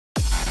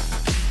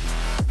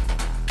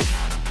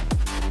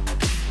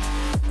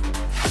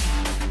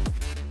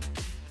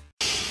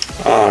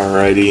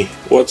Alrighty,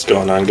 what's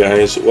going on,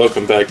 guys?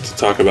 Welcome back to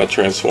talk about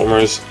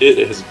Transformers. It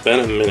has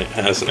been a minute,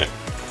 hasn't it?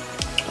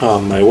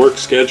 My work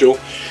schedule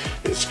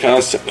is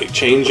constantly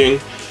changing,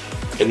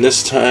 and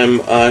this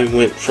time I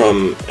went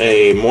from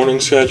a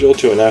morning schedule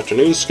to an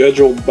afternoon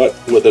schedule, but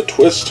with a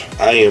twist.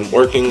 I am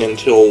working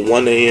until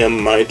 1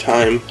 a.m. my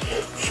time,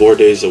 4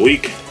 days a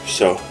week,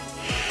 so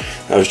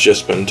I've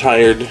just been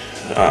tired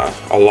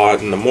a lot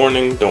in the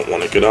morning, don't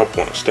want to get up,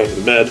 want to stay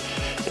in bed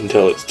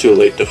until it's too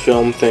late to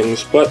film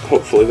things, but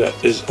hopefully that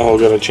is all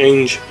going to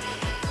change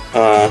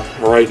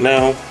right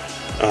now.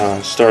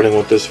 Starting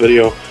with this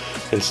video,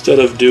 instead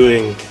of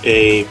doing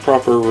a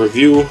proper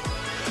review,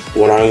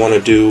 what I want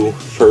to do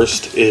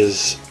first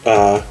is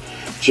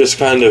just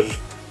kind of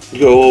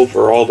go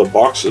over all the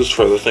boxes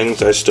for the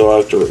things I still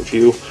have to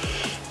review,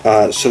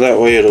 so that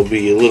way it'll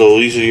be a little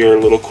easier, a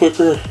little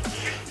quicker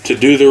to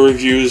do the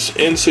reviews,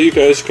 and so you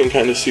guys can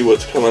kind of see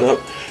what's coming up.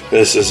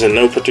 This is in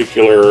no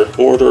particular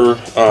order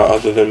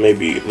other than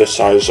maybe the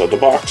size of the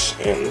box,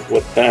 and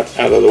with that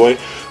out of the way,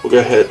 we'll go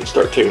ahead and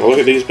start taking a look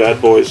at these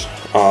bad boys.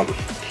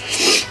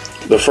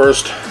 The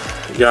first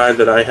guy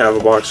that I have a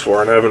box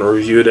for and I haven't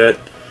reviewed it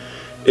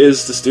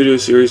is the Studio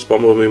Series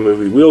Bumblebee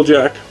Movie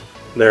Wheeljack.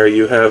 There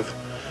you have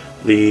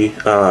the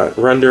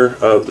render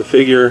of the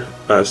figure,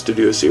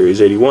 Studio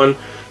Series 81,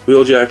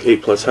 Wheeljack,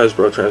 8 Plus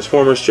Hasbro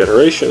Transformers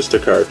Generations,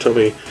 Tacoz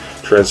Tomy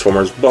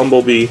Transformers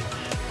Bumblebee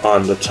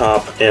on the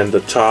top and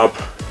the top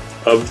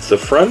of the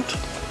front.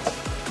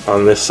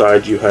 On this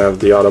side you have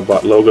the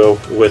Autobot logo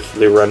with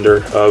the render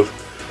of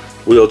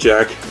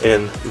Wheeljack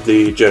and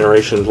the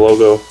Generations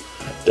logo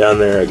down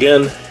there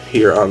again.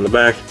 Here on the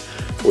back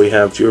we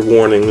have your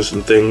warnings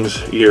and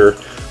things, your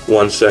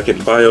 1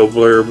 second bio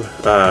blurb.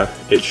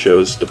 It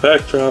shows the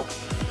backdrop,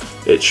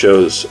 it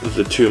shows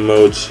the 2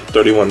 modes,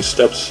 31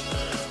 steps.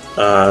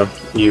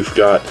 You've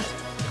got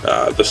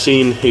the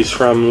scene he's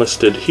from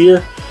listed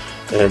here,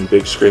 and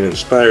big screen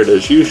inspired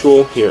as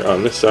usual. Here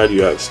on this side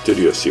you have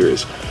Studio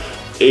Series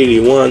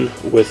 81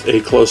 with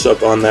a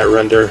close-up on that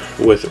render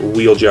with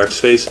Wheeljack's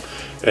face,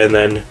 and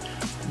then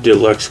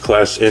deluxe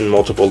class in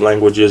multiple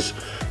languages.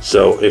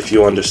 So if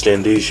you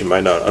understand these, you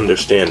might not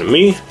understand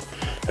me,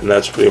 and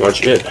that's pretty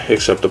much it,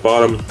 except the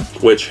bottom,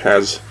 which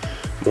has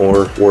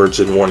more words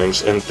and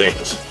warnings and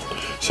things.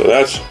 So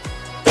that's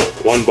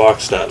one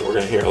box done. We're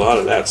going to hear a lot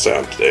of that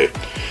sound today.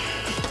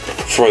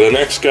 For the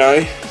next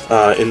guy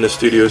in the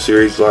Studio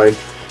Series line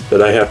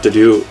that I have to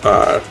do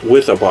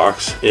with a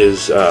box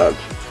is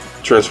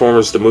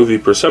Transformers the Movie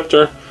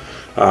Perceptor.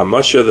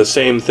 Much of the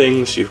same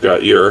things. You've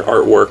got your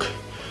artwork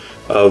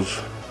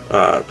of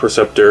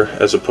Perceptor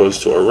as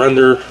opposed to a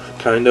render,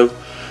 kind of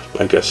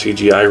like a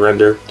CGI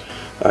render.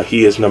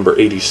 He is number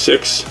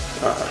 86.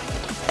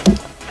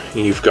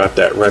 You've got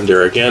that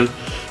render again,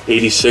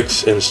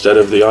 86 instead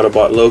of the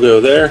Autobot logo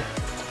there.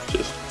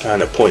 Just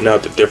kind of pointing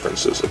out the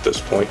differences at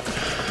this point.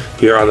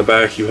 Here on the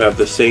back you have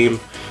the same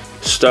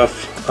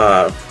stuff,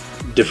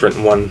 different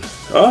one.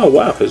 Oh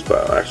wow, his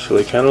bow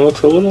actually kind of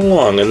looks a little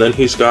long. And then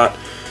he's got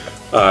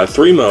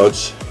 3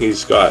 modes.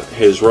 He's got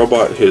his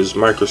robot, his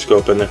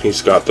microscope, and then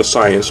he's got the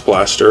science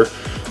blaster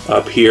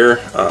up here.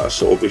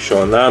 So we'll be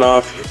showing that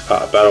off.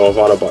 Battle of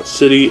Autobot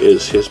City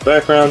is his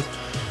background,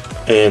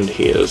 and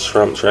he is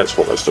from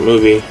Transformers the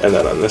movie. And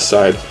then on this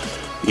side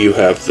you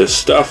have this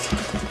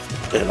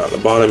stuff, and on the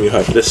bottom you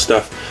have this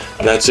stuff,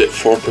 and that's it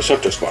for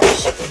Perceptor's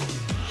box.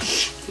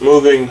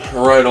 Moving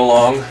right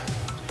along,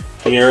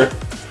 here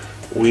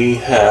we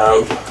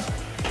have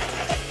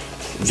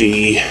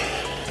the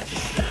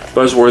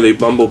Buzzworthy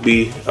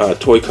Bumblebee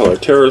toy color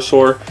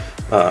pterosaur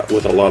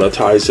with a lot of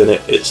ties in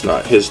it. It's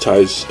not his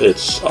ties,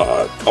 it's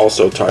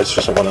also ties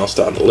for someone else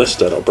down the list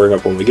that I'll bring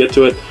up when we get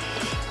to it.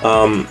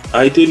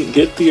 I didn't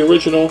get the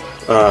original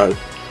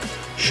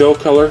show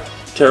color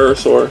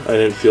pterosaur. I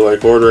didn't feel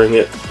like ordering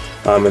it.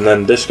 And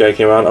then this guy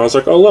came out, and I was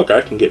like, oh look,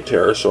 I can get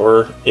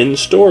Pterosaur in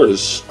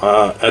stores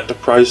at the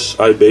price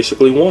I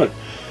basically want.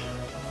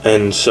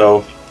 And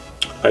so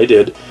I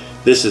did.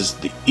 This is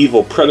the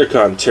Evil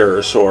Predacon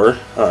Pterosaur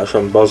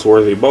from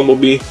Buzzworthy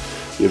Bumblebee.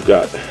 You've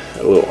got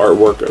a little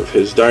artwork of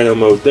his Dino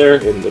mode there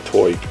in the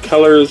toy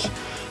colors.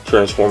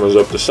 Transformers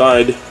up the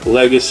side.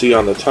 Legacy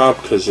on the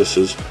top, because this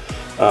is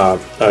a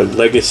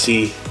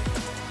legacy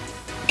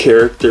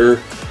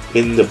character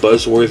in the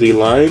Buzzworthy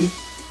line,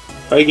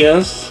 I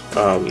guess.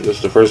 This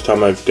is the first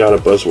time I've got a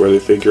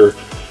Buzzworthy figure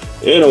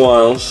in a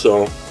while,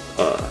 so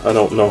I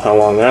don't know how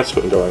long that's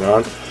been going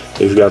on.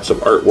 We've got some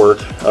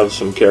artwork of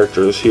some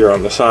characters here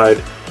on the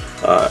side.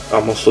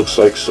 Almost looks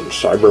like some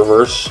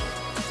Cyberverse,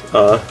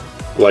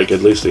 like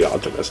at least the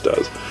Optimus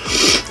does.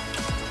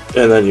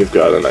 And then you've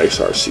got a nice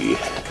RC.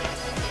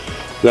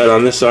 Then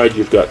on this side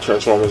you've got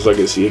Transformers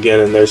Legacy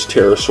again, and there's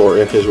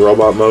Pterosaur in his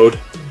robot mode.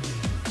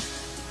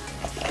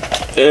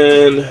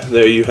 And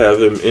there you have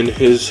him in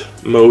his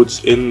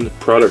modes in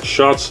product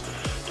shots.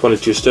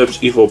 22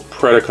 steps, Evil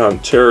Predacon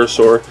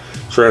Pterosaur,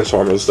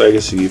 Transformers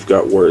Legacy. You've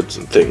got words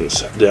and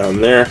things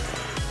down there.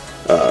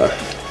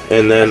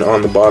 And then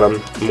on the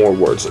bottom, more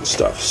words and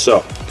stuff.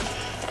 So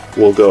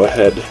we'll go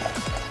ahead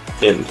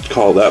and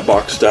call that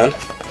box done.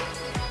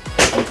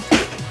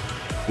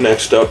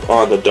 Next up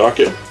on the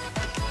docket,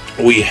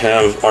 we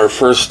have our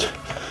first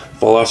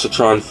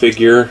Velocitron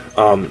figure.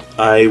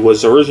 I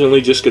was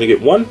originally just going to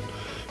get one,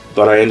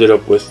 but I ended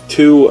up with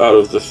 2 out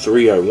of the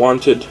 3 I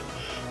wanted,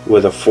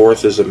 with a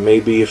 4th as a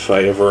maybe if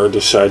I ever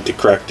decide to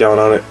crack down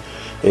on it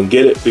and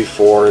get it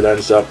before it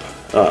ends up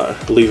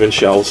leaving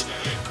shelves.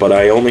 But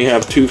I only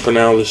have 2 for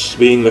now, this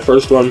being the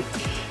first one,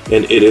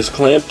 and it is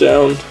clamped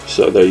down.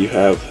 So there you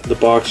have the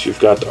box, you've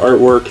got the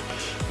artwork,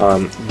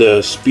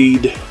 the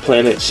speed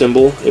planet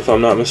symbol, if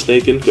I'm not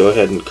mistaken. Go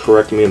ahead and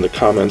correct me in the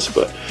comments,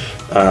 but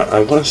I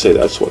want to say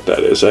that's what that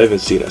is. I haven't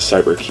seen a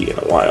Cyber Key in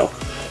a while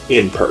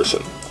in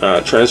person.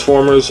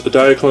 Transformers, a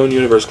Diaclone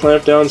Universe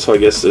Clampdown, so I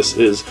guess this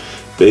is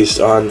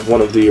based on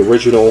one of the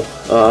original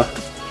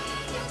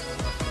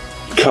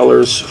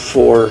colors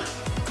for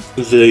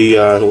the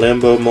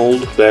Lambo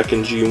mold back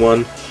in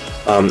G1.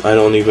 I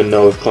don't even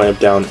know if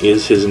Clampdown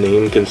is his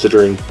name,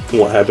 considering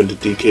what happened to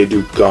DK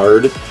Duke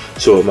Guard,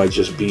 so it might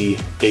just be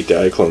a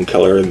Diaclone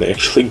color and they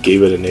actually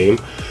gave it a name.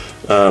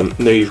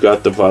 There you've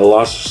got the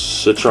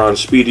Velocitron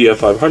Speedy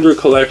 500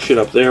 collection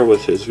up there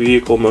with his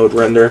vehicle mode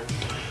render.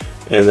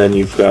 And then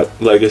you've got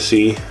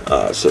Legacy,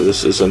 so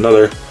this is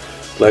another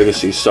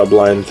Legacy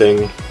subline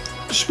thing.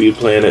 Speed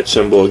Planet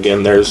symbol,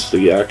 again, there's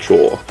the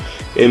actual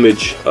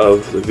image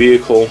of the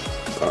vehicle,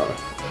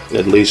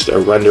 at least a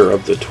render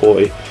of the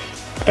toy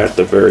at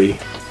the very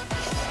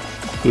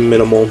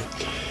minimal.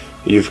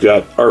 You've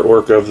got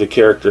artwork of the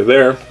character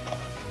there.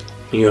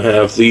 You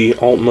have the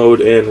alt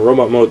mode and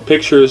robot mode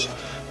pictures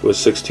with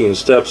 16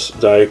 steps,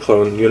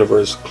 Diaclone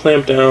Universe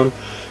Clampdown,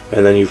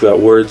 and then you've got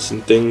words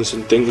and things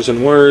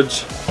and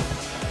words.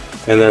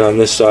 And then on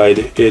this side,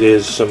 it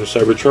is some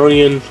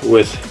Cybertronian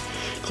with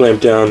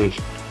Clampdown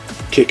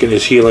kicking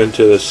his heel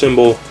into the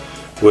symbol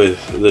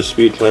with the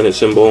Speed Planet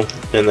symbol.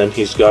 And then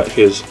he's got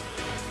his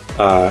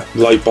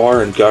light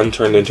bar and gun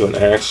turned into an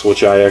axe,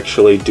 which I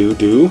actually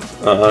do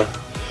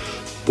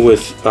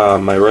with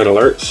my Red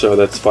Alert. So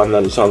that's fun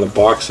that it's on the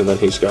box. And then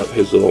he's got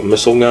his little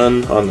missile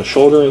gun on the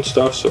shoulder and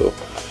stuff. So,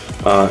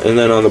 and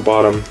then on the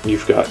bottom,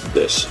 you've got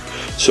this.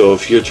 So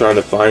if you're trying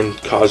to find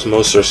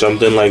Cosmos or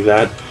something like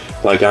that,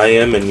 like I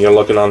am, and you're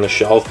looking on the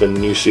shelf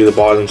and you see the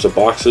bottoms of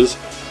boxes,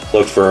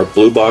 look for a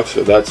blue box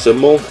with that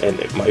symbol and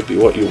it might be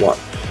what you want.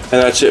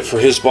 And that's it for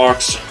his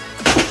box.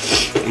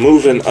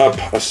 Moving up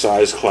a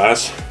size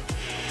class,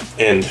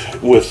 and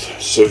with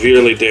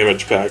severely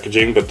damaged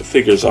packaging, but the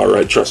figure's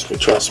alright,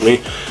 trust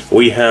me.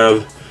 We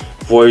have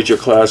Voyager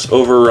class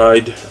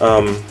Override.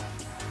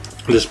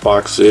 This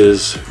box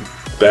is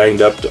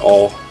banged up to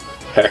all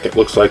heck. It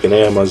looks like an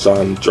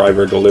Amazon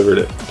driver delivered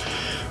it.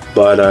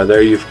 But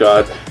there you've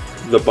got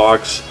the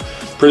box,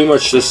 pretty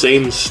much the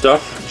same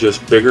stuff,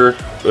 just bigger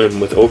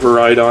and with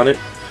Override on it.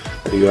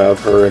 You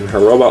have her in her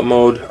robot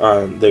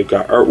mode. They've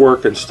got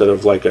artwork instead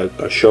of like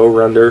a show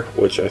render,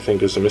 which I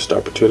think is a missed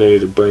opportunity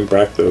to bring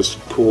back those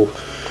cool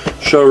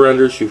show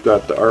renders. You've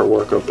got the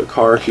artwork of the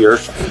car here,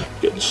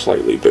 getting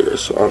slightly bigger,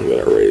 so I'm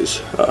going to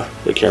raise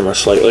the camera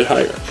slightly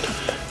higher.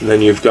 And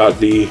then you've got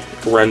the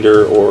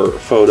render or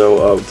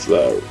photo of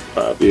the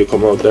vehicle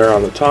mode there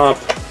on the top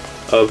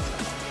of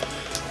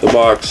the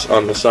box.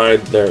 On the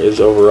side there is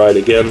Override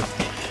again,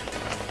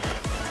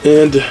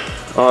 and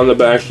on the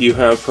back you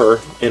have her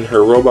in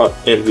her robot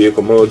and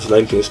vehicle modes,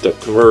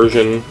 19-step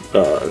conversion.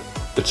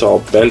 It's all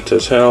bent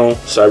as hell.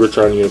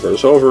 Cybertron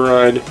Universe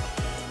Override,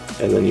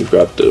 and then you've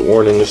got the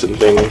warnings and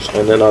things.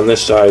 And then on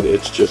this side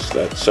it's just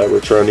that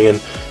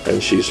Cybertronian,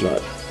 and she's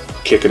not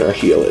kicking her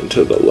heel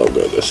into the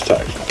logo this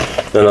time.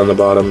 Then on the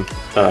bottom,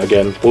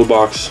 again, blue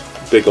box,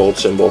 big old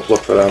symbol.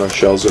 Look for that on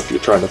shelves if you're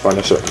trying to find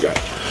a certain guy.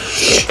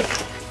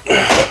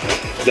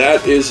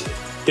 That is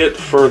it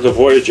for the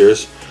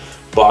Voyagers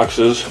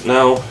boxes.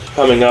 Now,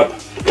 coming up,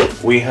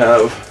 we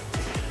have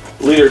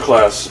leader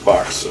class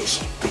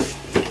boxes.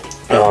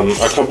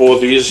 A couple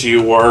of these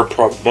you are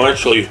probably,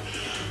 actually,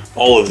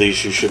 all of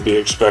these you should be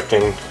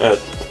expecting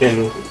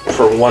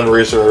for one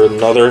reason or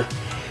another.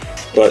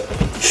 But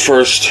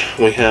first,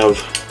 we have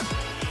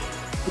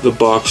the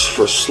box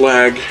for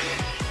Slag.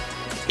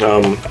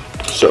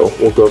 So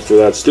we'll go through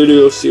that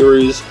Studio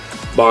Series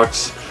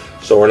box.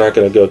 So we're not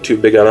going to go too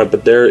big on it,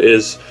 but there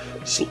is,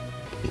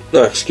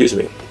 excuse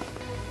me,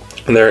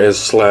 there is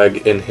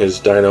Slag in his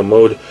Dino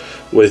mode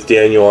with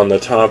Daniel on the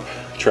top.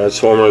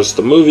 Transformers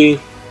the movie,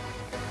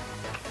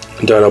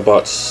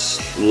 Dinobot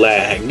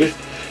Slag,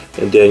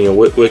 and Daniel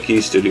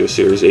Witwicky, Studio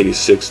Series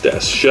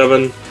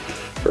 86-7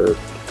 for,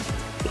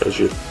 there's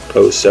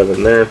your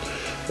 07 there.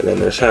 And then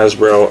there's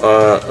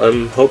Hasbro.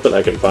 I'm hoping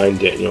I can find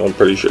Daniel. I'm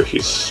pretty sure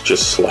he's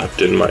just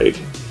slapped in my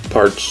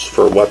parts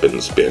for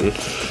weapons bin.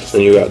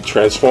 Then you got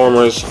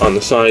Transformers on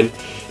the side.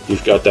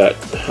 You've got that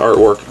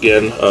artwork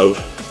again of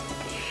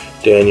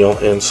Daniel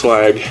and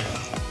Slag.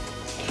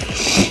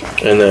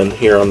 And then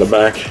here on the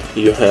back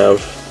you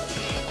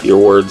have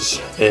your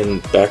words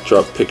and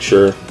backdrop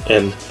picture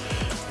and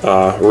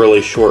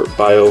really short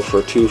bio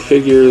for two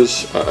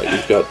figures.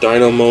 You've got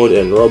Dino mode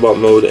and Robot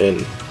mode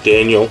and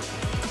Daniel.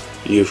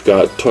 You've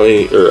got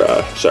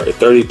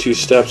 32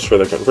 steps for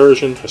the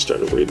conversion. I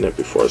started reading it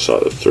before I saw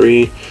the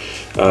 3.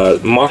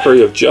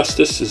 Mockery of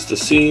Justice is the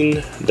scene.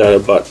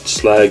 Dinobot,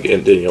 Slag,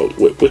 and Daniel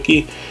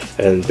Witwicky,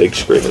 and big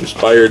screen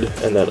inspired.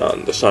 And then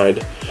on the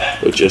side,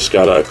 we just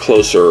got a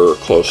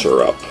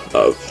closer up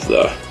of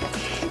the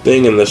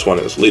thing, and this one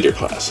is leader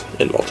class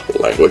in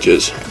multiple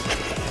languages.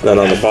 And then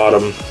on the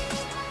bottom,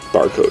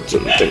 barcodes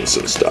and things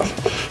and stuff.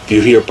 If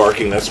you hear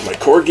barking, that's my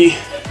corgi.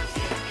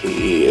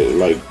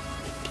 My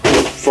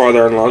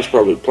father-in-law's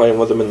probably playing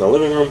with him in the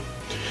living room.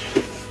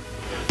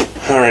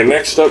 Alright,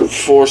 next up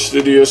for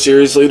Studio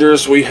Series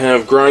leaders, we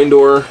have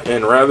Grindor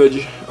and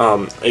Ravage,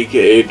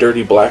 aka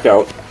Dirty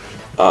Blackout,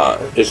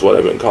 is what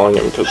I've been calling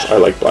him because I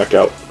like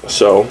Blackout.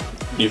 So,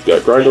 you've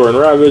got Grindor and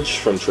Ravage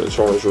from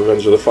Transformers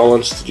Revenge of the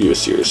Fallen, Studio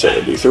Series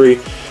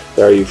 73.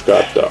 There you've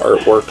got the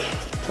artwork,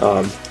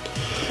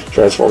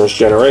 Transformers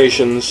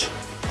Generations.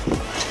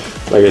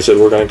 Like I said,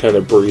 we're going to kind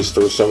of breeze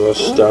through some of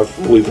this stuff.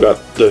 We've got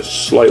the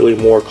slightly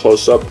more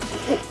close-up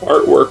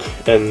artwork,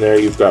 and there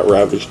you've got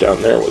Ravage down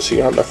there. Was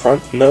he on the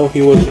front? No,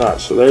 he was not.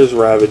 So there's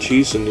Ravage.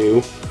 He's a new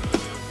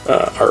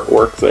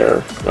artwork there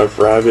of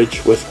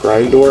Ravage with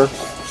Grindor.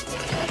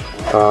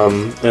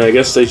 And I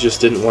guess they just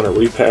didn't want to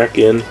repack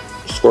in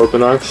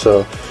Scorponok,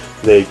 so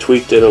they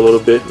tweaked it a little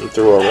bit and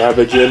threw a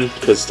Ravage in,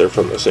 because they're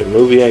from the same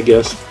movie, I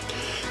guess.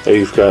 There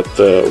you've got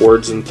the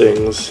words and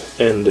things,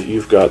 and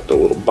you've got the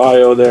little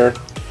bio there.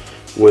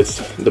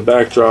 With the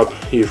backdrop,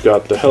 you've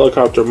got the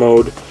helicopter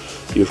mode,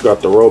 you've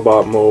got the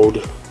robot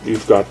mode,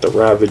 you've got the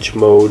Ravage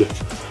mode,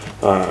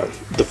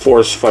 the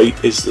force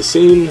fight is the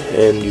scene,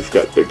 and you've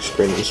got big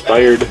screen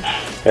inspired,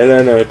 and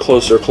then a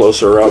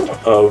closer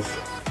up of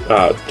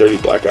Dirty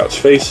Blackout's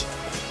face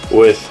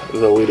with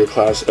the leader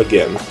class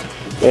again.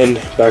 And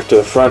back to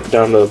the front,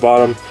 down to the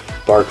bottom,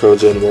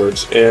 barcodes and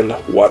words and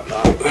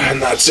whatnot.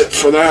 And that's it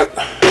for that.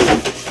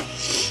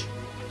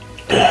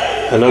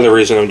 Another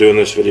reason I'm doing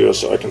this video is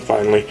so I can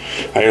finally,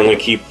 I only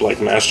keep like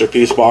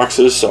masterpiece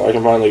boxes, so I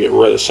can finally get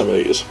rid of some of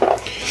these.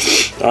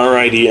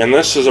 Alrighty, and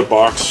this is a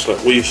box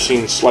that we've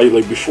seen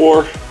slightly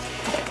before.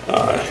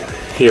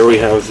 Here we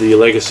have the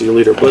Legacy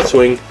Leader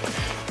Blitzwing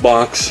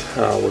box.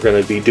 We're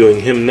going to be doing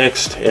him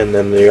next, and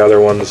then the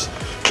other ones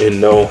in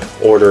no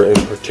order in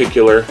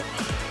particular,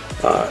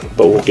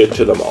 but we'll get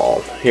to them all.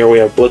 Here we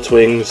have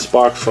Blitzwing's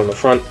box from the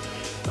front.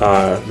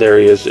 There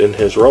he is in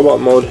his robot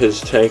mode,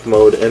 his tank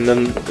mode, and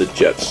then the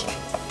jets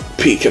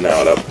peeking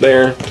out up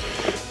there.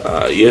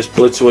 He is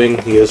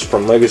Blitzwing, he is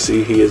from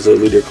Legacy, he is a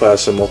leader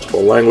class in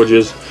multiple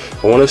languages.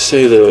 I want to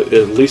say that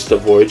at least the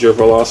Voyager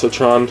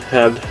Velocitron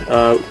had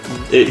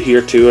it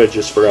here too. I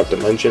just forgot to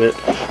mention it.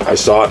 I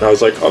saw it and I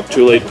was like, oh,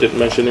 too late, didn't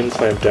mention it in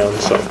Clampdown.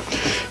 So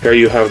here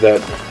you have that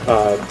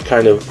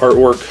kind of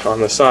artwork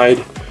on the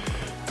side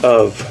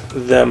of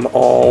them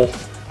all.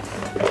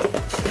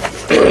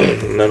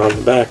 And then on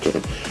the back,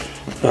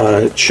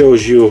 it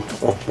shows you,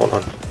 oh, hold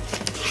on,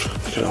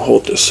 I'm gonna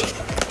hold this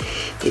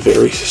a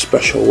very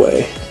special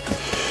way.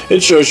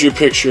 It shows you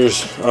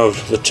pictures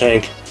of the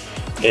tank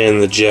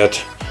and the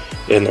jet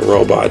and the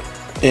robot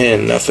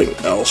and nothing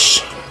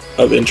else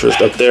of interest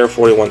up there.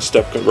 41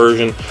 step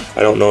conversion.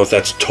 I don't know if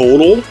that's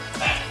total,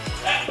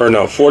 or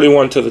no,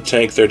 41 to the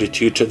tank,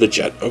 32 to the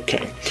jet.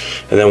 Okay,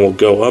 and then we'll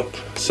go up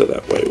so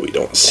that way we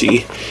don't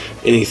see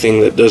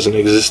anything that doesn't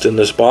exist in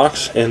this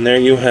box. And there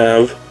you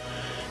have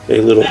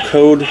a little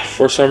code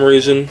for some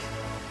reason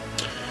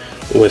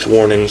with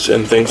warnings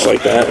and things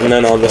like that. And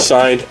then on the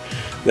side,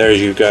 there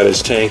you've got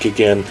his tank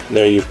again,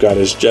 there you've got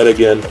his jet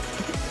again,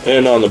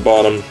 and on the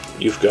bottom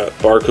you've got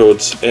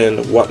barcodes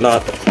and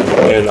whatnot,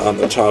 and on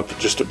the top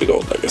just a big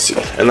old Legacy.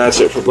 And that's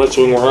it for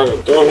Blitzwing. We're not going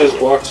to throw his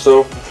box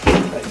though,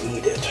 I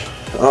need it.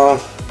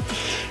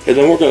 And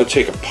then we're going to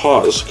take a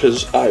pause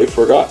because I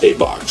forgot a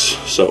box,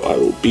 so I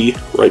will be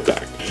right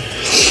back.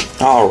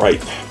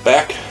 Alright,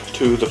 back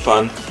to the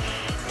fun.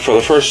 For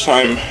the first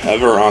time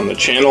ever on the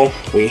channel,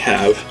 we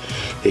have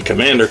a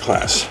Commander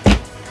class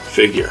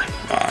figure.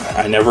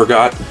 I never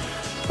got,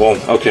 well,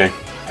 okay,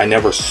 I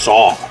never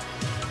saw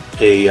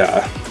a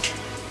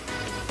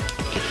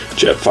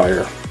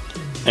Jetfire,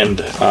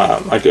 and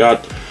I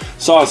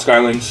saw a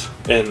Skylings,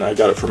 and I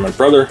got it from my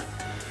brother,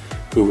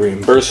 who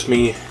reimbursed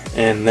me,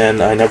 and then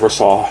I never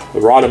saw the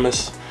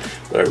Rodimus,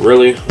 but I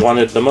really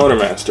wanted the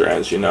Motormaster,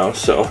 as you know,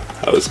 so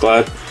I was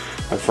glad.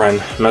 My friend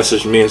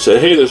messaged me and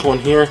said, hey, there's one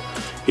here.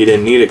 He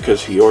didn't need it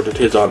because he ordered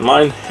his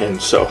online,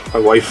 and so my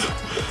wife,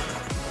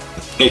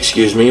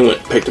 excuse me, went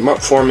and picked him up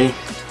for me.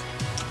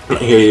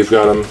 Here you've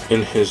got him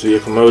in his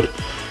vehicle mode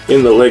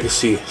in the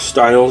Legacy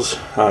styles,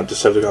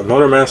 Decepticon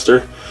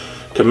Motormaster,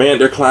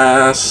 Commander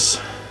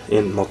class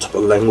in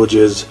multiple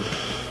languages.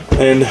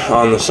 And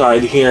on the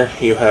side here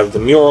you have the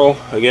mural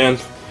again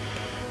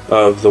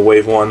of the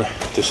Wave 1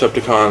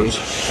 Decepticons,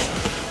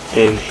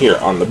 and here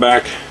on the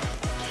back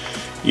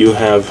you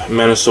have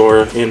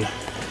Menasor in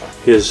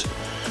his,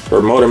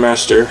 or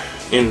Motormaster,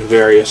 in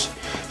various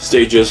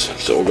stages.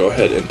 So we'll go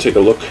ahead and take a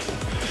look.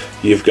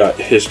 You've got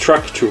his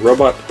truck to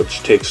robot,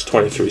 which takes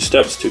 23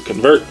 steps to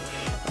convert.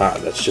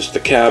 That's just the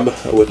cab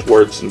with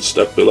words and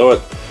stuff below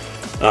it.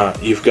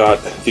 You've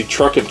got the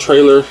truck and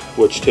trailer,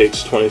 which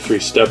takes 23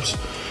 steps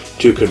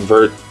to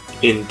convert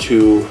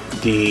into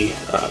the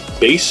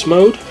base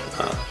mode.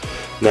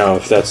 Now,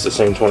 if that's the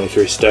same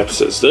 23 steps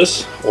as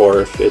this,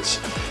 or if it's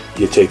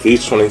you take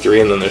these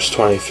 23 and then there's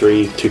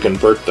 23 to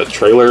convert the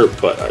trailer,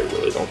 but I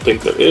really don't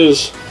think there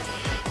is.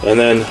 And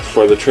then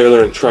for the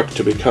trailer and truck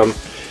to become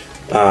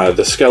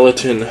the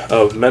skeleton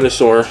of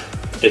Menasor,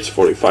 it's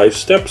 45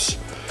 steps.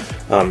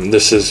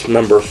 This is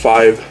number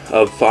 5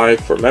 of 5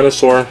 for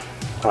Menasor.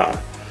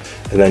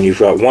 And then you've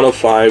got 1 of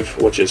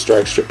 5, which is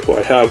Dragstrip, who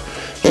I have.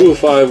 2 of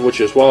 5, which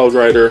is Wild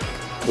Rider,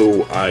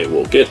 who I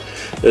will get.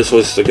 This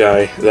was the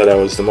guy that I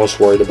was the most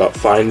worried about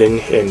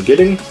finding and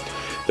getting.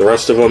 The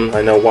rest of them,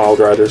 I know Wild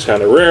Rider is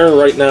kind of rare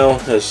right now.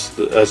 As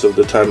of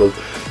the time of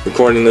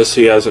recording this,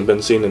 he hasn't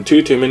been seen in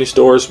too many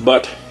stores,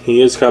 but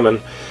he is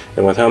coming.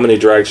 And with how many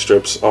drag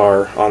strips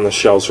are on the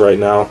shelves right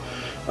now,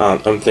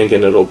 I'm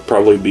thinking it'll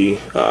probably be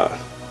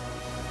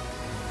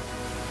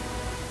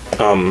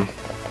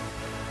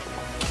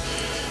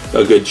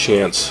a good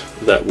chance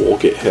that we'll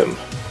get him.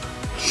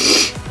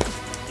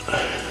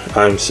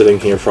 I'm sitting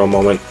here for a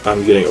moment.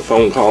 I'm getting a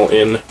phone call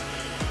in,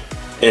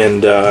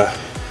 and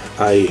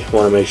I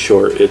want to make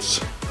sure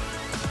it's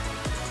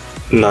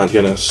not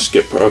gonna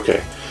skip.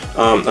 Okay,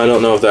 I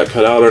don't know if that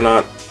cut out or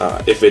not.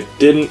 If it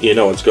didn't, you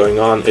know what's going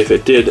on. If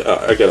it did,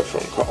 I got a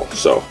phone call,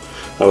 so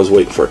I was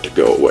waiting for it to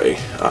go away.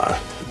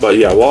 But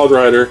yeah, Wild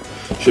Rider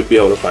should be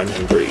able to find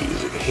him pretty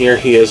easy. Here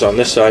he is on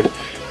this side.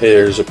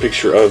 There's a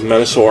picture of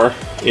Menasor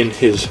in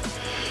his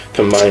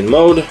combined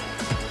mode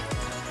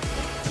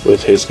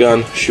with his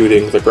gun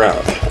shooting the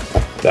ground.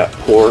 That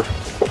poor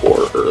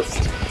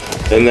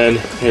earth. And then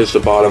here's the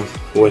bottom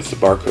with the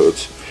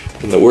barcodes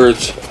and the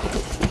words.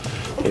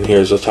 And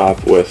here's the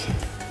top with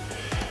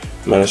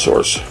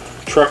Menasor's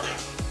truck,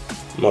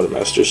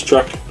 Motormaster's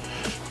truck,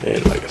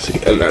 and Legacy.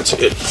 And that's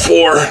it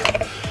for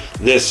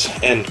this.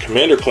 And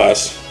Commander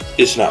class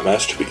is not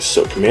Masterpiece,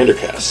 so Commander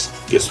class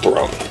gets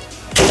thrown.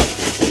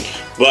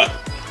 But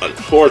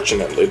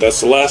unfortunately,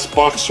 that's the last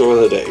box of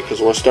the day, because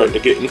we're starting to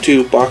get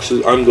into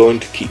boxes I'm going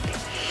to keep.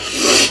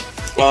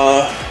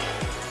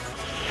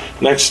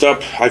 Next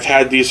up, I've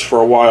had these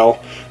for a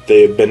while.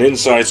 They've been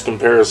in-size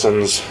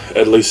comparisons.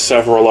 At least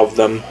several of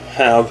them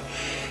have.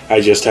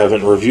 I just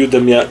haven't reviewed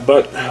them yet,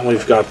 but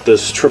we've got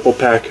this triple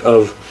pack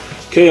of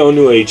KO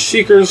New Age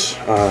Seekers,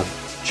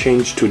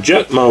 changed to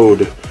Jet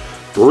Mode,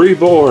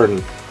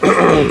 Reborn.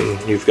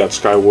 You've got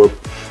Skywarp,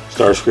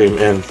 Starscream,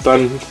 and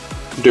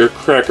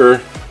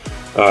Thundercracker.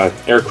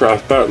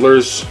 Aircraft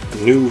Battlers,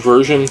 new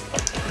version.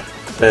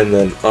 And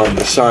then on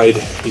the side,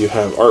 you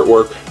have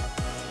artwork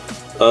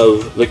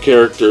of the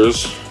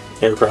characters.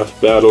 Aircraft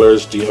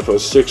Battlers,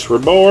 DFO6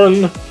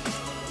 Reborn.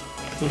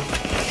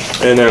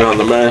 And then on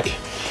the back,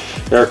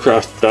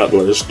 Aircraft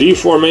Battlers,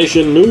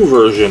 Deformation, new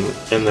version.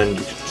 And then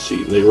you can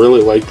see, they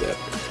really like that.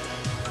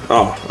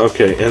 Oh,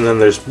 okay, and then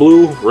there's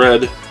blue,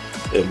 red,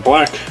 and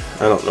black.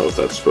 I don't know if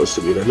that's supposed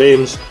to be their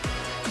names.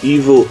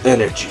 Evil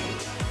Energy,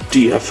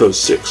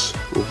 DFO6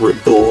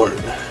 Reborn.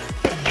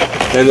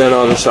 And then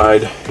on the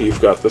side, you've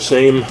got the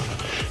same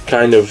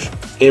kind of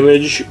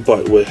image,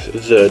 but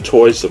with the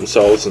toys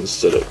themselves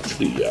instead of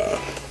the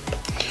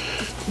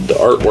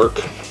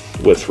artwork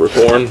with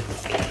Reborn.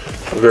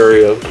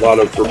 A lot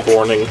of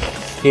Reborning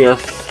here.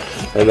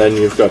 And then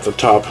you've got the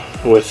top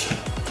with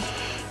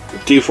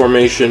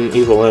Deformation,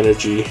 Evil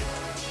Energy,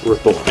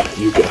 Reborn.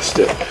 You guessed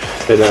it.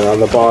 And then on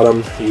the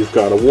bottom, you've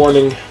got a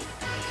warning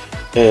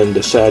and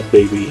a sad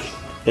baby.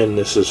 And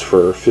this is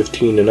for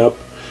 15 and up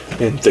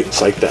and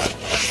things like that.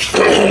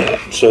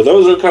 So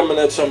those are coming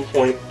at some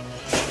point.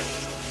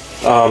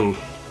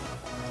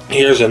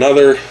 Here's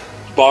another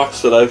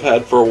box that I've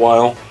had for a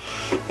while,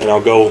 and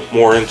I'll go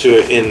more into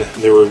it in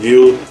the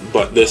review,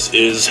 but this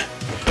is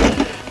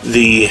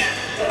the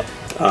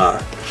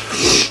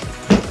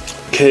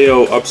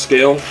KO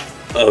upscale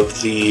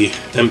of the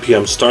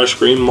MPM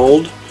Starscream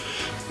mold.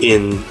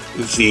 In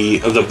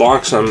the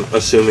box, I'm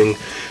assuming,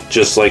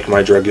 just like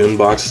my Dragoon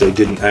box, they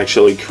didn't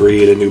actually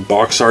create a new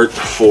box art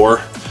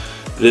for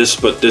this,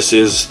 but this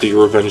is the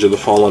Revenge of the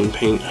Fallen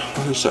paint.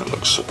 Why does that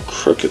look so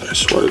crooked? I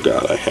swear to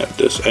God, I had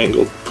this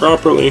angled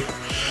properly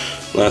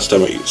last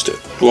time I used it.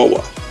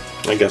 Well,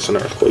 I guess an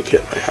earthquake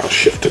hit, my house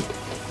shifted.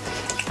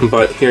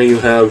 But here you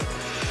have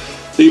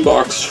the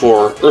box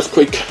for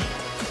Earthquake,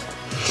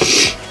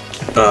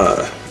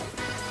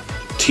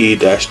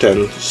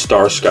 T-10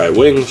 Star Sky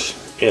Wings,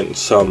 and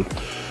some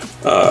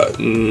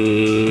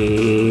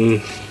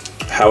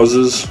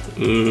houses.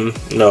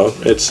 No,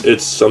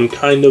 it's some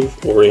kind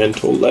of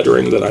oriental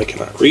lettering that I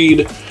cannot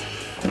read.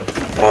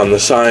 On the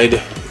side,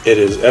 it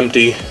is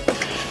empty,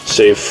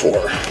 save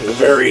for the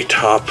very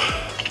top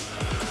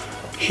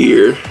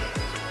here.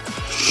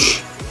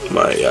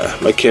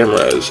 My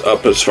camera is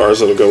up as far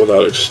as it'll go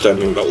without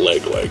extending the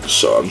leg,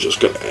 so I'm just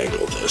gonna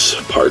angle this.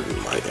 Pardon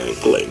my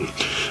angling,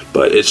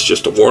 but it's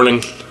just a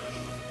warning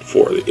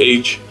for the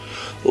age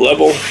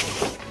level,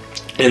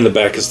 and the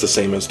back is the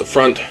same as the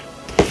front.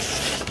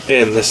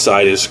 And this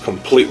side is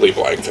completely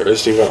blank. There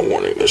isn't even a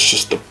warning. There's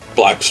just a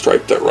black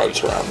stripe that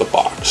runs around the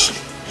box.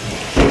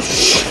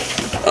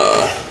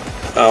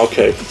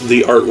 Okay,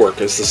 the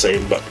artwork is the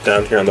same, but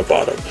down here on the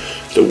bottom,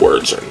 the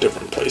words are in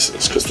different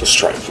places because the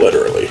stripe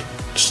literally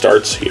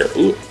starts here.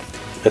 Ooh,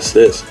 that's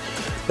this.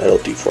 Metal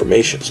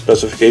deformation.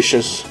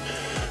 Specifications,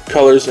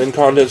 colors, and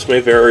contents may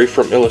vary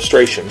from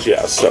illustrations.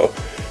 Yeah, so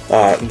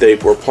they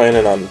were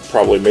planning on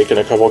probably making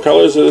a couple of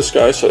colors of this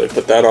guy, so they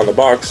put that on the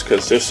box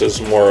because this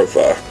is more of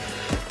a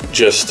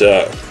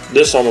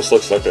this almost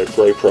looks like a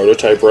gray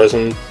prototype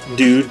resin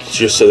dude,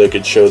 just so they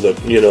could show the,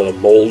 you know, the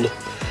mold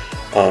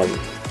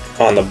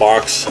on the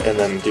box and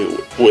then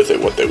do with it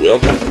what they will.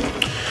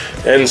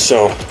 And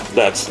so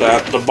that's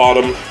that. The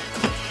bottom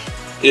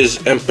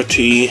is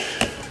empty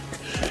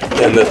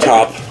and the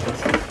top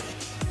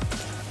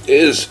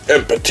is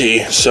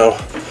empty, so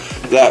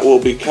that will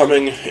be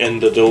coming,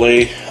 and the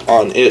delay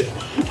on it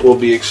will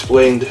be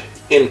explained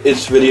in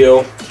its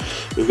video.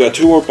 We've got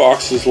 2 more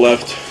boxes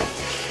left,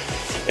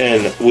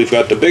 and we've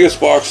got the biggest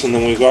box, and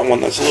then we've got one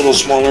that's a little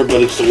smaller,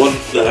 but it's the one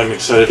that I'm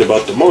excited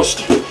about the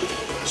most.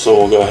 So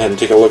we'll go ahead and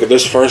take a look at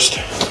this first.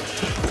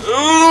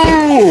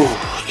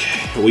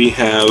 Okay, we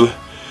have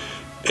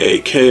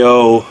a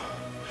KO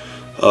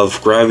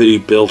of Gravity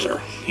Builder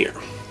here.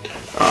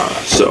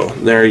 So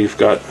there you've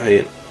got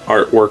an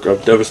artwork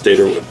of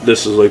Devastator.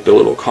 This is like the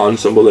little con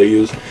symbol they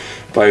use.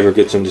 If I ever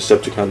get some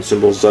Decepticon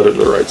symbols that are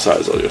the right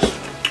size, I'll just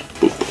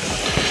boop.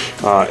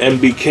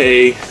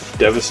 MBK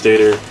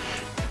Devastator.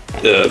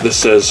 This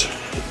says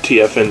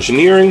TF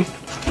Engineering.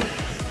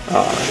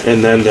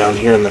 And then down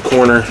here in the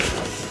corner,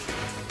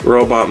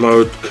 Robot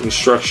Mode,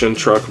 Construction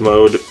Truck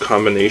Mode,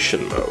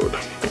 Combination Mode.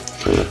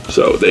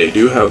 So they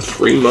do have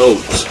 3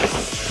 modes.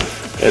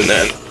 And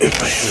then if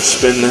I can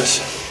spin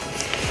this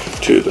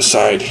to the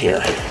side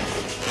here,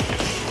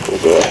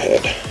 we'll go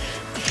ahead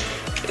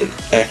and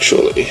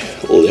actually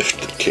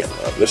lift the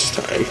camera this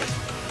time.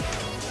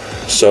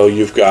 So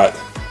you've got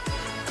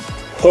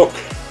Hook,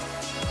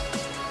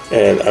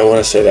 and I want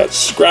to say that's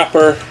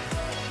Scrapper,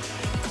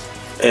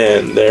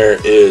 and there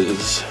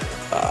is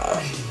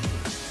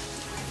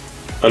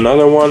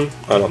another one.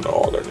 I don't know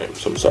all their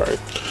names, I'm sorry.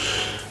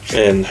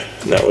 And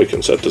now we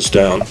can set this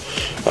down.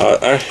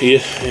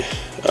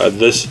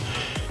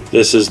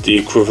 This is the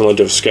equivalent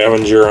of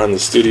Scavenger on the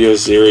Studio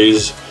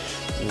series.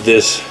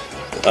 This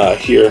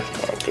here,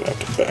 I'm gonna have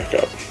to back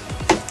up.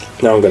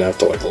 Now I'm gonna have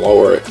to like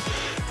lower it.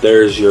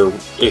 There's your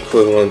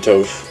equivalent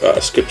of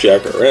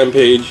Skipjack or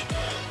Rampage.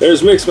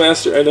 There's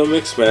Mixmaster, I know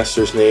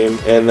Mixmaster's name,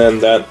 and then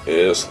that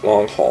is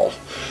Long Haul.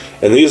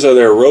 And these are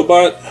their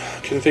robot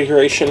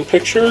configuration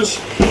pictures.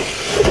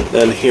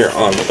 Then here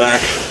on the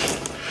back,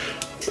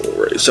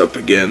 we'll raise up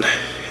again.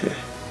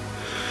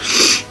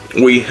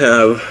 We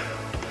have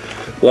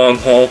Long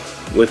Haul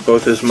with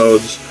both his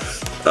modes.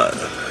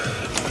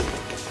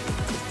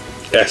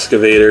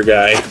 Excavator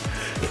guy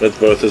with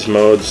both his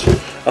modes.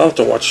 I'll have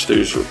to watch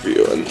Stu's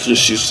review and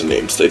just use the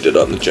names they did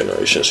on the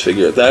Generations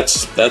figure.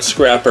 That's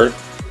Scrapper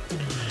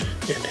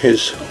in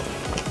his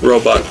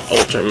robot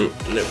alternate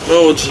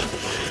modes.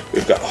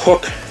 We've got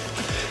Hook.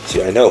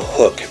 See, I know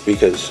Hook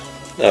because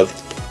of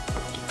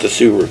the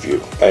Stu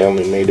review. I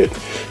only made it,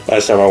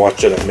 last time I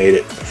watched it, I made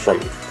it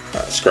from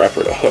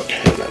Scrapper to Hook,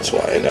 and that's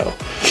why I know.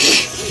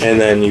 And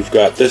then you've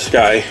got this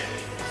guy,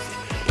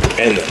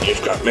 and then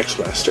you've got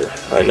Mixmaster.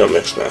 I know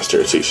Mixmaster,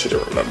 it's easy to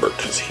remember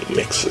because he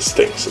mixes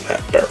things in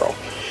that barrel.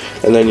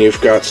 And then you've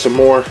got some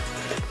more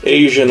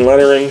Asian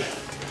lettering.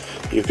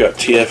 You've got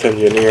TF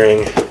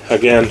Engineering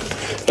again,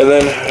 and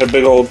then a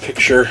big old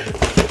picture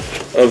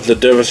of the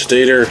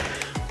Devastator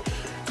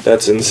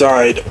that's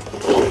inside.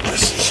 Oh,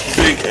 this is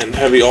big and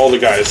heavy. All the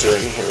guys are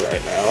in here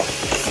right now,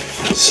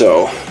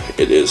 so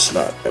it is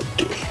not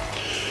empty.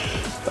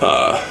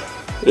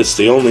 It's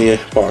the only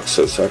box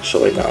that's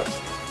actually got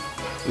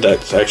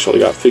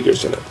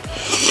figures in it.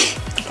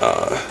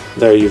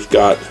 There you've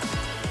got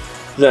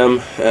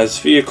them as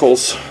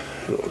vehicles.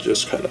 And we'll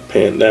just kind of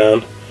pan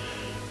down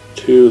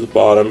to the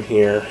bottom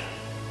here.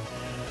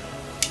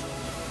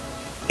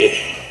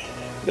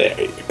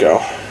 There you go.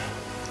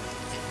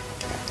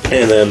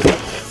 And then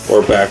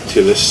we're back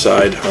to this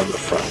side on the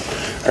front.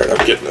 Alright,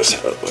 I'm getting this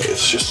out of the way.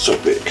 It's just so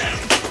big.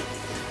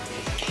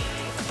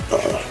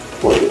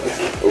 Where are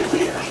they? Over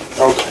here.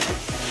 Okay.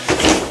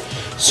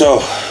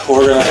 So,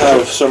 we're going to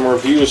have some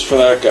reviews for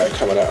that guy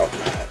coming out.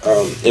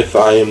 If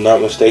I am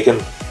not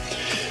mistaken,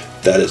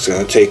 that is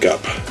going to take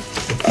up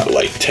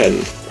like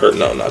 10, or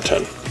no, not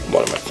 10.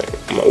 What am I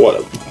thinking? What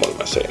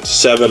am I saying?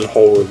 7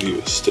 whole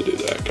reviews to do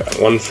that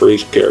guy. 1 for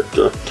each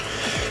character,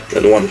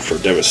 and 1 for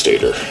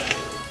Devastator.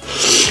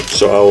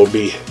 So I will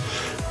be,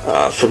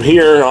 from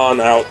here on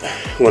out,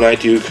 when I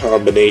do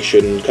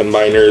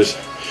combiners,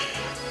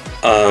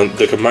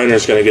 the combiner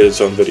is going to get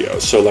its own video.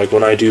 So like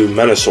when I do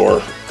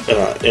Menasor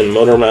in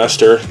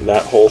Motormaster,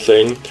 that whole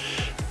thing,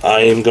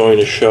 I am going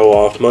to show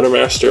off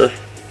Motormaster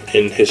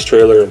in his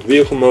trailer and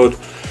vehicle mode,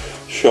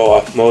 show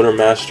off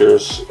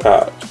Motormaster's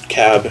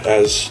cab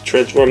as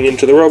transforming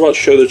into the robot,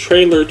 show the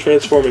trailer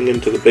transforming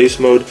into the base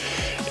mode,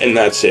 and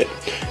that's it.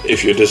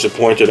 If you're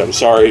disappointed, I'm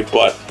sorry,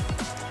 but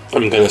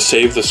I'm going to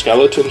save the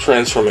skeleton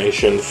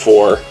transformation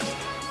for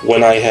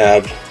when I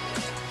have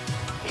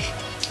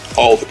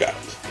all the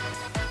guys.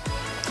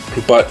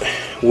 But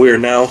we're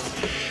now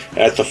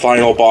at the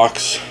final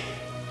box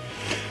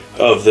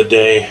of the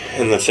day,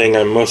 and the thing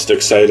I'm most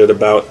excited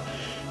about,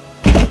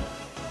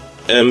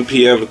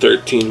 MPM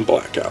 13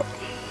 Blackout.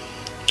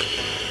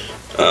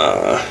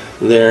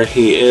 There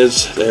he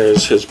is.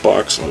 There's his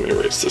box. Let me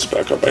raise this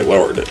back up. I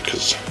lowered it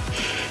because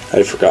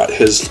I forgot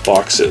his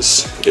box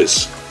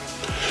is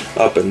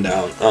up and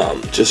down.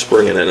 Just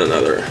bringing in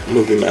another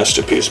Movie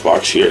Masterpiece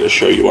box here to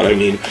show you what I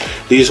mean.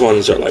 These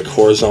ones are like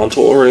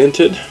horizontal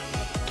oriented.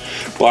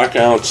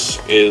 Blackouts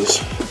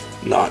is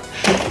not.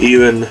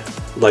 Even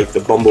like the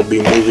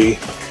Bumblebee movie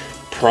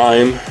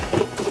Prime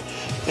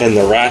and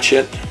the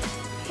Ratchet.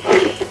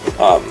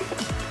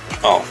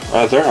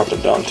 They're up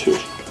and down too.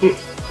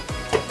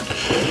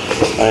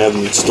 I have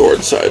them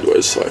stored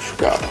sideways, so I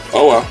forgot.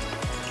 Oh well.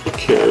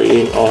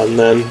 Carrying on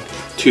then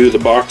to the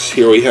box.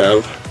 Here we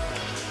have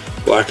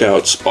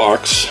Blackout's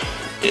box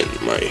in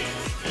my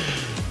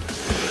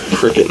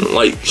freaking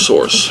light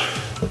source.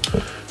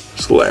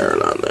 It's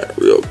layering on that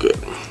real good.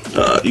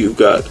 You've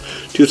got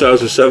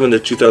 2007 to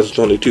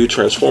 2022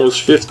 Transformers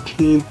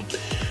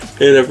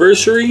 15th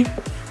anniversary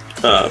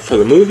for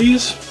the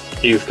movies.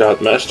 You've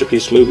got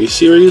Masterpiece movie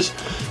series.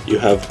 You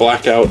have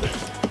Blackout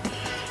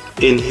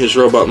in his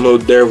robot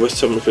mode there with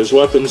some of his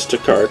weapons.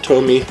 Takara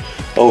Tomy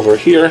over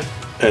here,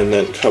 and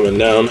then coming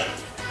down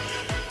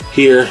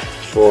here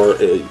for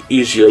an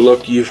easier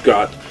look, you've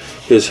got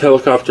his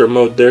helicopter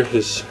mode there.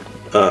 His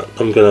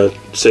I'm gonna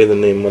say the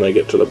name when I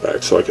get to the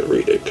back so I can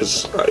read it,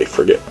 because I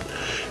forget.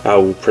 I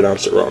will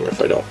pronounce it wrong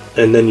if I don't.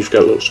 And then you've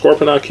got a little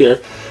Scorponok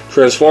here.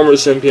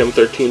 Transformers MPM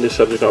 13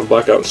 Decepticon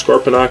Blackout and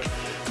Scorponok.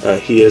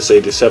 He is a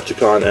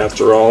Decepticon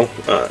after all.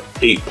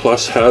 8+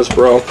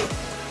 Hasbro.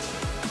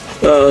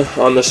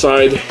 On the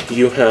side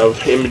you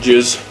have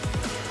images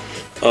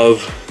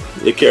of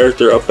the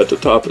character. Up at the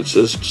top it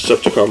says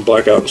Decepticon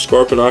Blackout and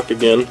Scorponok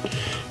again.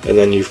 And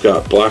then you've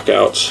got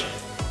Blackout's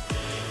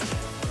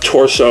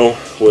torso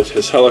with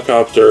his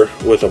helicopter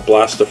with a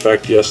blast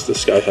effect. Yes,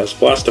 this guy has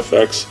blast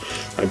effects.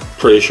 I'm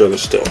pretty sure they're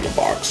still in the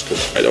box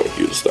because I don't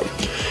use them.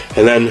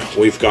 And then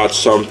we've got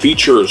some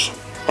features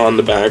on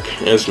the back,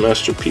 as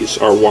Masterpiece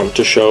are wont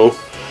to show.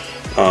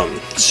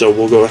 So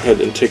we'll go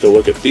ahead and take a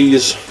look at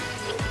these.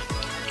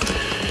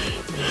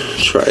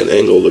 Try and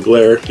angle the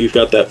glare. You've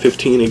got that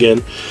 15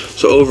 again.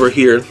 So over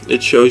here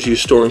it shows you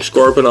storing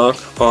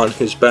Scorponok on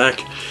his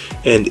back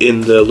and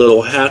in the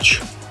little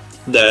hatch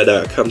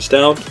that comes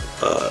down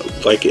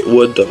like it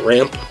would the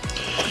ramp,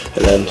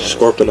 and then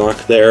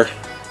Scorponok there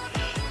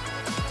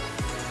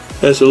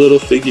as a little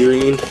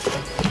figurine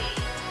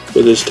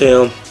with his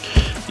tail.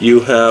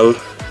 You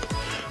have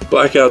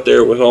Blackout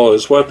there with all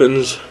his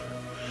weapons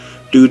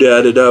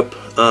doodadded up.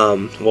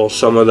 Well,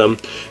 some of them,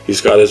 he's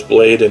got his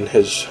blade and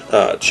his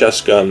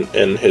chest gun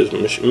and his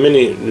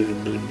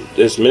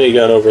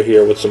minigun over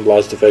here with some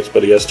blast effects,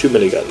 but he has 2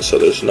 miniguns, so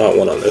there's not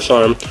one on this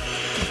arm.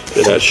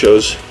 And that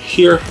shows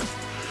here.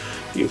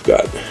 You've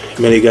got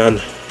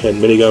minigun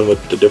and minigun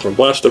with the different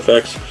blast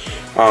effects.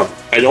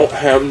 I don't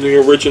have the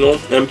original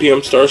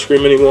MPM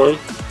Starscream anymore,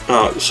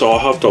 so I'll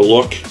have to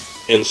look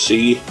and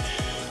see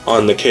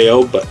on the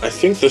KO, but I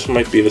think this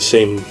might be the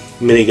same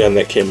minigun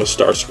that came with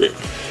Starscream,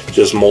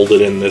 just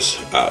molded in this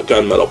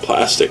gunmetal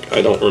plastic.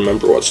 I don't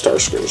remember what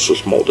Starscream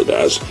was molded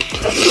as.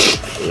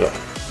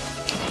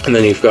 And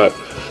then you've got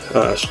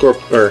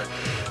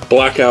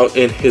Blackout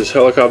in his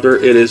helicopter.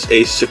 It is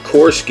a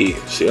Sikorsky.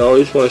 See, I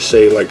always want to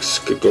say like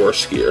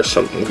Skigorsky or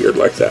something weird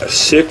like that.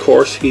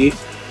 Sikorsky.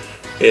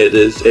 It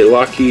is a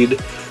Lockheed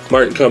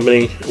Martin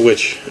company,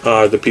 which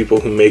the people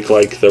who make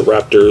like the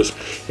Raptors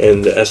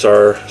and the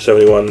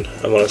SR-71,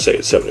 I want to say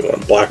it's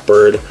 71,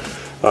 Blackbird.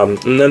 And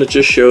then it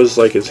just shows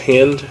like his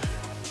hand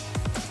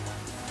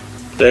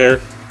there.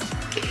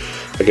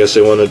 I guess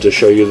they wanted to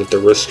show you that the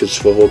wrist could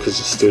swivel because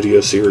the Studio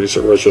Series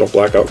original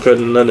Blackout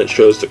couldn't. And then it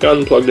shows the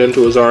gun plugged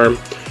into his arm.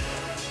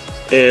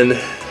 And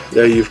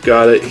there you've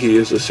got it. He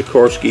is a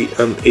Sikorsky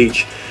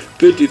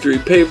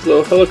MH-53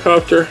 Pavlo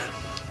helicopter.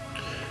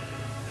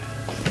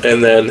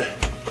 And then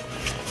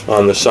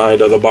on the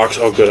side of the box,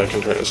 oh good, I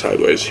can turn it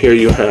sideways. Here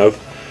you have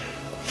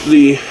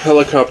the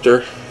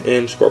helicopter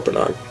and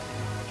Scorponok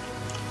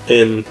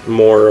in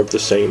more of the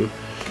same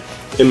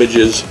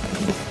images.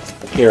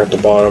 Here at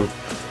the bottom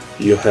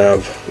you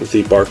have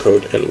the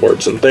barcode and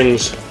words and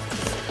things.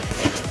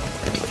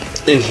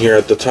 In here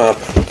at the top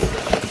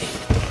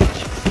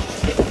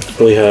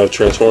we have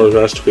Transformers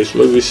Masterpiece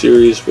movie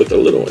series with a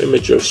little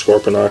image of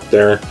Scorponok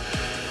there,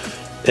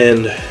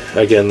 and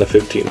again the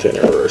 15th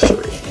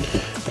anniversary.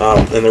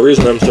 And the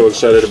reason I'm so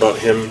excited about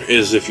him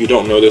is, if you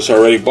don't know this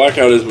already,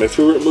 Blackout is my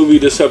favorite movie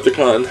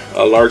Decepticon.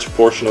 A large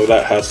portion of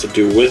that has to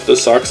do with the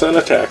Soxon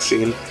attack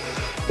scene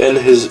and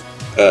his,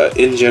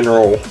 in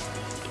general,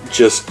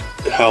 just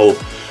how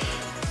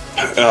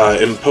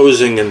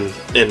imposing and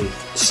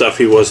stuff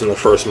he was in the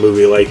first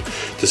movie. Like,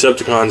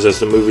 Decepticons, as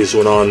the movies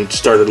went on,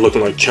 started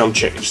looking like chump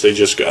change. They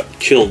just got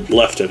killed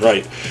left and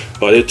right.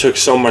 But it took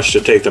so much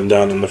to take them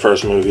down in the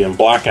first movie. In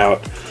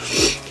Blackout,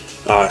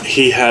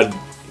 he had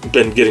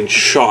been getting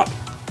shot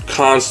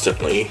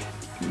constantly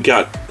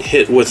got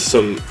hit with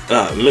some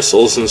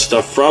missiles and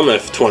stuff from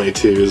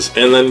F-22s,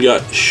 and then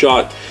got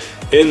shot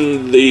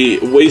in the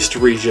waist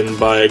region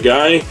by a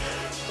guy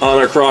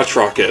on a crotch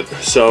rocket.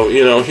 So,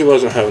 you know, he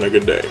wasn't having a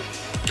good day.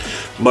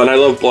 But I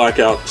love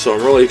Blackout, so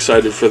I'm really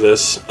excited for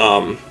this.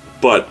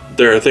 But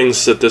there are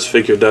things that this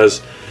figure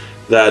does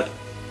that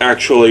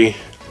actually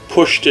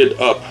pushed it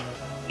up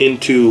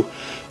into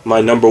my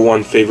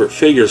 #1 favorite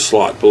figure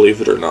slot, believe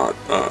it or not.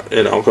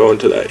 And I'll go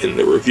into that in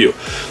the review.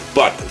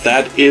 But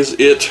that is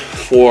it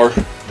for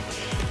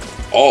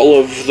all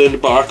of the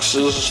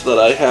boxes that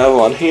I have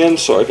on hand,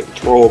 so I can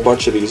throw a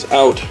bunch of these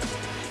out.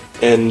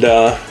 And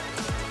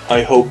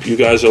I hope you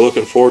guys are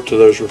looking forward to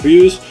those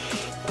reviews.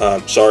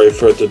 Sorry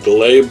for the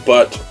delay,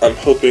 but I'm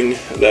hoping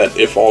that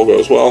if all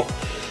goes well,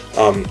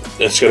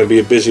 it's going to be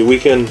a busy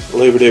weekend,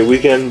 Labor Day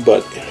weekend,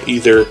 but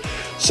either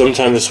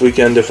sometime this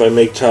weekend, if I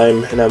make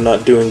time and I'm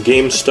not doing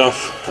game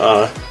stuff,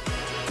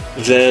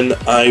 then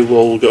I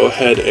will go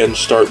ahead and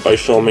start by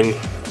filming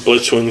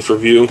Blitzwing's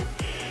review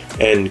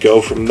and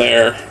go from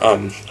there.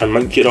 I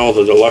might get all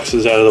the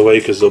deluxes out of the way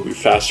because they'll be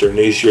faster and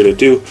easier to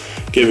do,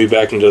 get me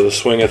back into the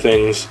swing of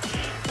things.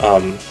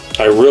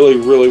 I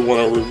really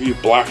want to review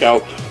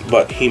Blackout,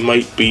 but he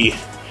might be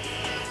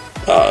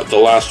the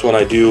last one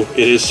I do.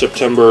 It is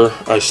September.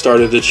 I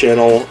started the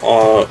channel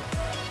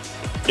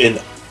in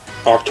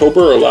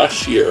October of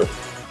last year,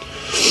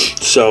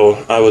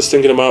 so I was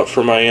thinking about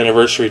for my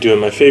anniversary doing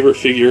my favorite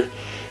figure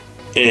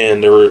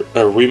and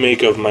a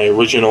remake of my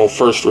original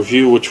first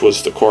review, which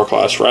was the Core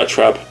Class Rat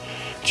Trap,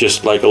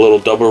 just like a little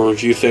double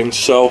review thing.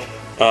 So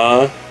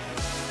I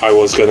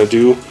was gonna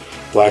do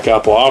Black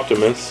Apple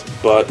Optimus,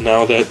 but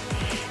now that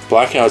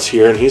Blackout's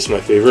here and he's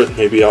my favorite,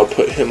 maybe I'll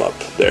put him up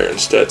there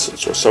instead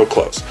since we're so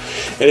close.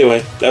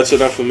 Anyway, that's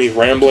enough of me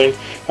rambling.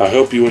 I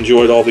hope you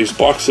enjoyed all these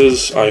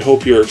boxes. I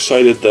hope you're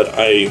excited that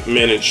I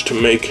managed to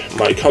make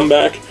my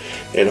comeback,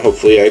 and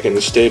hopefully I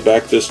can stay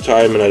back this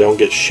time and I don't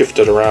get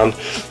shifted around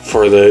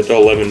for the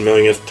 11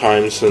 millionth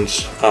time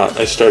since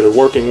I started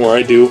working where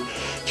I do.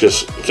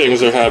 Just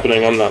things are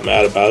happening. I'm not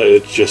mad about it.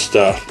 It's just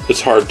it's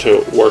hard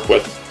to work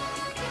with.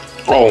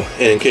 Oh,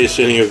 and in case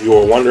any of you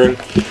are wondering,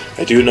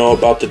 I do know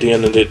about the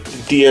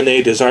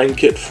DNA design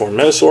kit for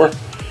Menasor,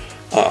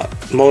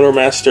 Motor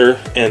Master,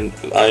 and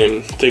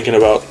I'm thinking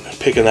about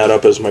picking that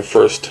up as my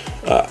first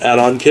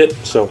add-on kit.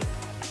 So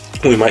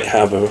we might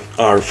have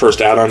our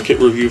first add-on kit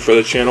review for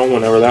the channel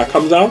whenever that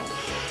comes out.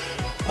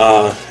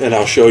 And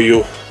I'll show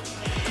you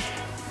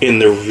in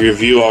the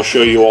review, I'll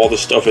show you all the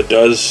stuff it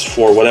does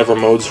for whatever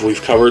modes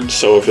we've covered.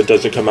 So if it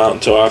doesn't come out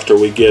until after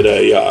we get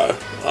a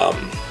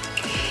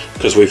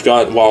because we've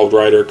got Wild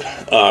Rider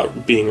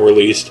being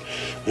released,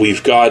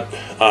 we've got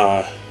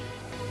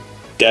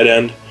Dead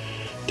End.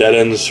 Dead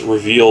End's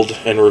revealed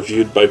and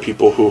reviewed by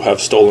people who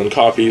have stolen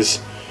copies,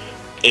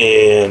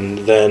 and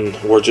then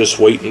we're just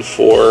waiting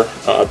for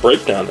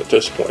Breakdown at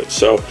this point.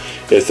 So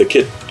if the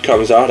kit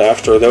comes out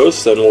after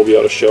those, then we'll be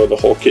able to show the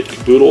whole kit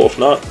caboodle. If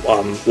not,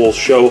 we'll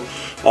show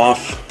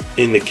off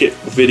in the kit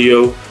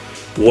video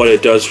what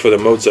it does for the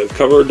modes I've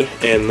covered,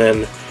 and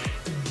then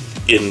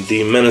in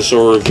the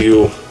Menasor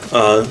review,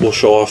 we'll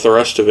show off the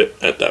rest of it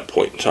at that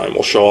point in time.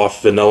 We'll show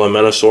off Vanilla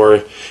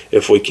Menasor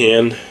if we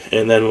can,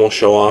 and then we'll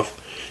show off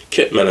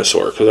Kit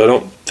Menasor, because I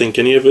don't think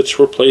any of it's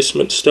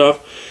replacement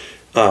stuff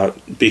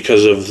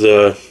because of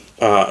the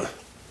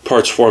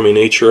parts forming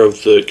nature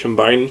of the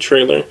combined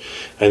trailer.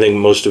 I think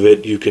most of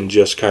it you can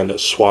just kind of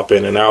swap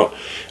in and out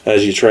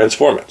as you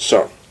transform it.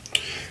 So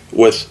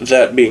with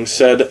that being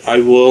said, I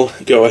will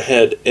go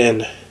ahead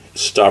and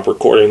stop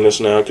recording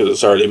this now because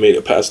it's already made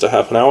it past a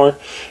half an hour,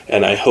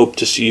 and I hope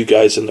to see you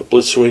guys in the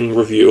Blitzwing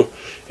review.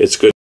 It's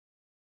good.